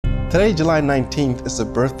Today, July 19th, is the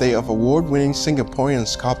birthday of award-winning Singaporean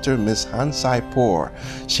sculptor Miss Han Sai-por.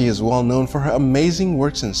 She is well known for her amazing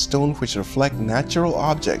works in stone which reflect natural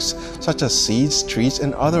objects such as seeds, trees,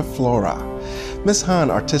 and other flora. Miss Han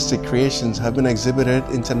artistic creations have been exhibited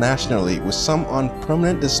internationally, with some on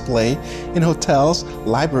permanent display in hotels,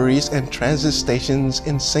 libraries, and transit stations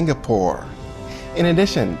in Singapore. In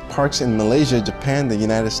addition, parks in Malaysia, Japan, the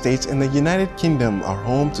United States, and the United Kingdom are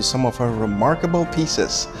home to some of her remarkable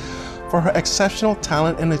pieces. For her exceptional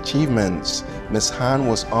talent and achievements, Ms. Han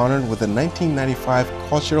was honored with the 1995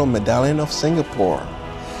 Cultural Medallion of Singapore.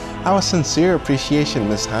 Our sincere appreciation,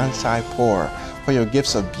 Ms. Han Sai-por, for your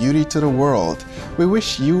gifts of beauty to the world. We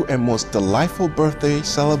wish you a most delightful birthday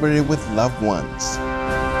celebrated with loved ones.